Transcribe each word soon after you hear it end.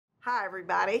Hi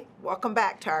everybody, welcome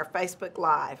back to our Facebook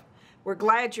Live. We're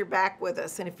glad you're back with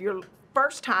us, and if you're a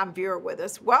first-time viewer with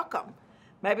us, welcome.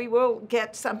 Maybe we'll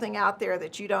get something out there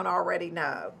that you don't already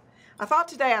know. I thought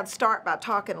today I'd start by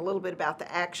talking a little bit about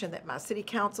the action that my city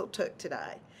council took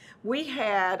today. We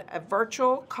had a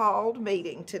virtual called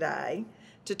meeting today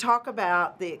to talk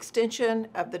about the extension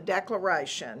of the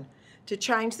declaration to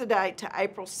change the date to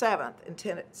April 7th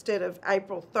instead of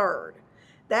April 3rd.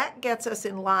 That gets us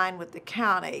in line with the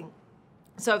county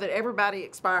so that everybody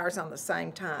expires on the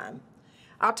same time.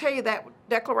 I'll tell you that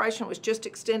declaration was just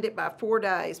extended by 4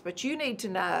 days, but you need to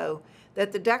know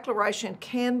that the declaration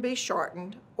can be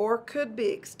shortened or could be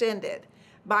extended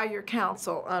by your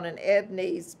council on an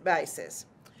ed-needs basis.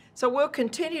 So we'll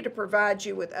continue to provide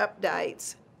you with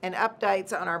updates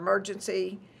on our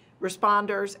emergency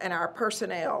responders and our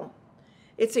personnel.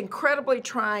 It's an incredibly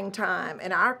trying time,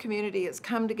 and our community has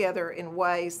come together in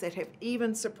ways that have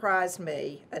even surprised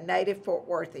me, a native Fort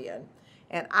Worthian,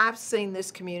 and I've seen this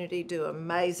community do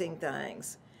amazing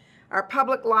things. Our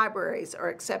public libraries are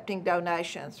accepting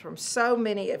donations from so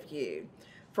many of you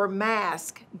for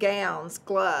masks, gowns,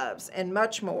 gloves, and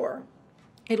much more.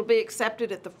 It'll be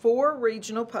accepted at the 4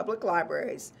 regional public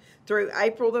libraries through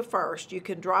April the 1st. You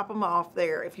can drop them off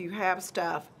there if you have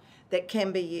stuff that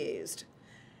can be used.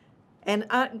 And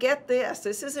get this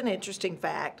is an interesting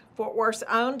fact. Fort Worth's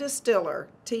own distiller,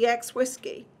 TX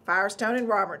Whiskey, Firestone and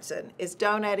Robertson, is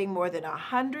donating more than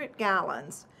 100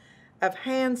 gallons of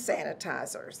hand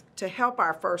sanitizers to help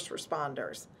our first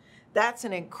responders. That's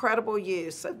an incredible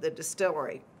use of the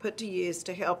distillery put to use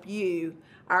to help you,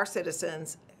 our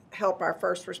citizens, help our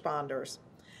first responders.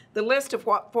 The list of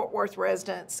what Fort Worth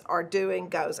residents are doing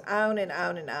goes on and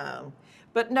on and on.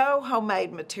 But no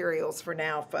homemade materials for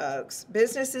now, folks.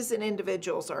 Businesses and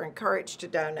individuals are encouraged to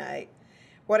donate.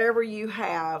 Whatever you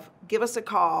have, give us a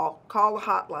call the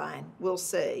hotline, we'll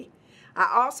see. I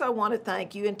also want to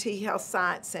thank UNT Health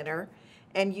Science Center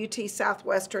and UT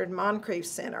Southwestern Moncrief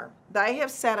Center. They have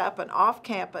set up an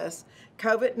off-campus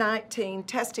COVID-19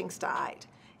 testing site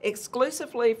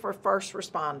exclusively for first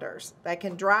responders. They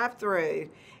can drive through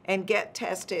and get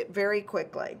tested very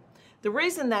quickly. The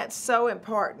reason that's so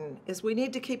important is we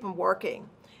need to keep them working,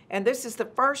 and this is the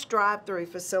first drive-through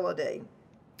facility.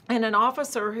 And an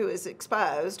officer who is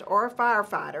exposed or a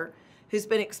firefighter who's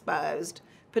been exposed,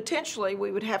 potentially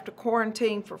we would have to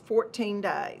quarantine for 14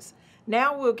 days.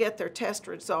 Now we'll get their test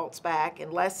results back in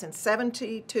less than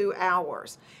 72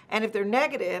 hours. And if they're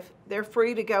negative, they're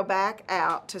free to go back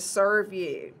out to serve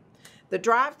you. The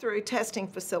drive-through testing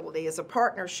facility is a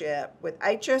partnership with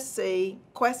HSC,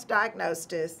 Quest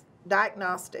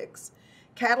Diagnostics,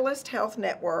 Catalyst Health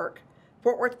Network,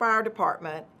 Fort Worth Fire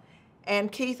Department,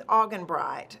 and Keith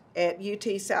Augenbright at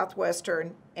UT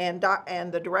Southwestern and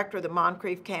the director of the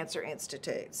Moncrief Cancer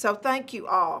Institute. So thank you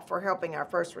all for helping our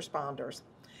first responders.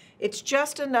 It's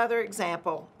just another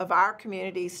example of our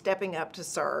community stepping up to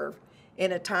serve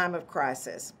in a time of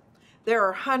crisis. There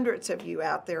are hundreds of you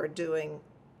out there doing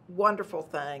wonderful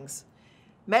things.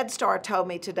 MedStar told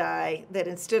me today that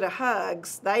instead of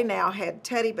hugs, they now had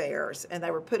teddy bears, and they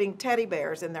were putting teddy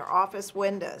bears in their office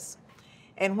windows.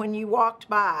 And when you walked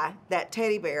by that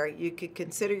teddy bear, you could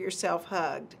consider yourself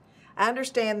hugged. I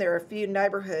understand there are a few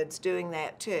neighborhoods doing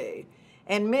that too,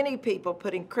 and many people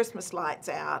putting Christmas lights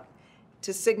out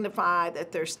to signify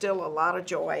that there's still a lot of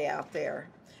joy out there.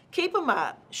 Keep them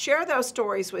up. Share those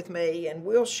stories with me, and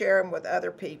we'll share them with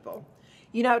other people.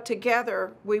 You know,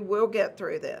 together we will get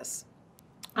through this.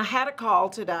 I had a call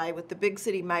today with the big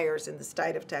city mayors in the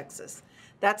state of Texas.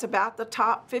 That's about the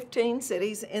top 15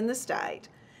 cities in the state.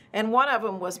 And one of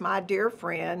them was my dear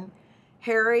friend,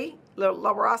 Harry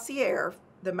LaRossiere,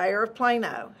 the mayor of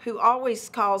Plano, who always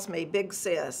calls me Big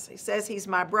Sis. He says he's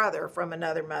my brother from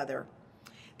another mother.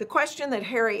 The question that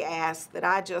Harry asked that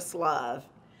I just love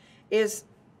is,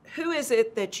 who is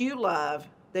it that you love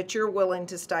that you're willing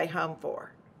to stay home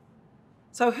for?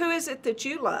 So who is it that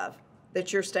you love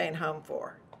that you're staying home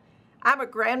for? I'm a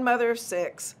grandmother of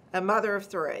 6, a mother of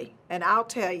 3, and I'll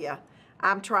tell you,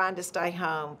 I'm trying to stay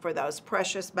home for those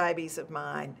precious babies of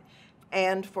mine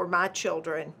and for my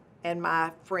children and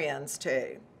my friends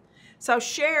too. So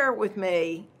share with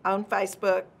me on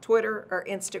Facebook, Twitter, or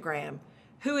Instagram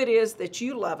who it is that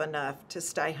you love enough to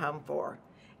stay home for.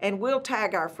 And we'll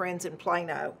tag our friends in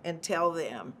Plano and tell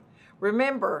them.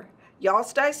 Remember, y'all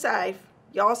stay safe,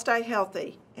 y'all stay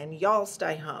healthy, and y'all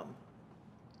stay home.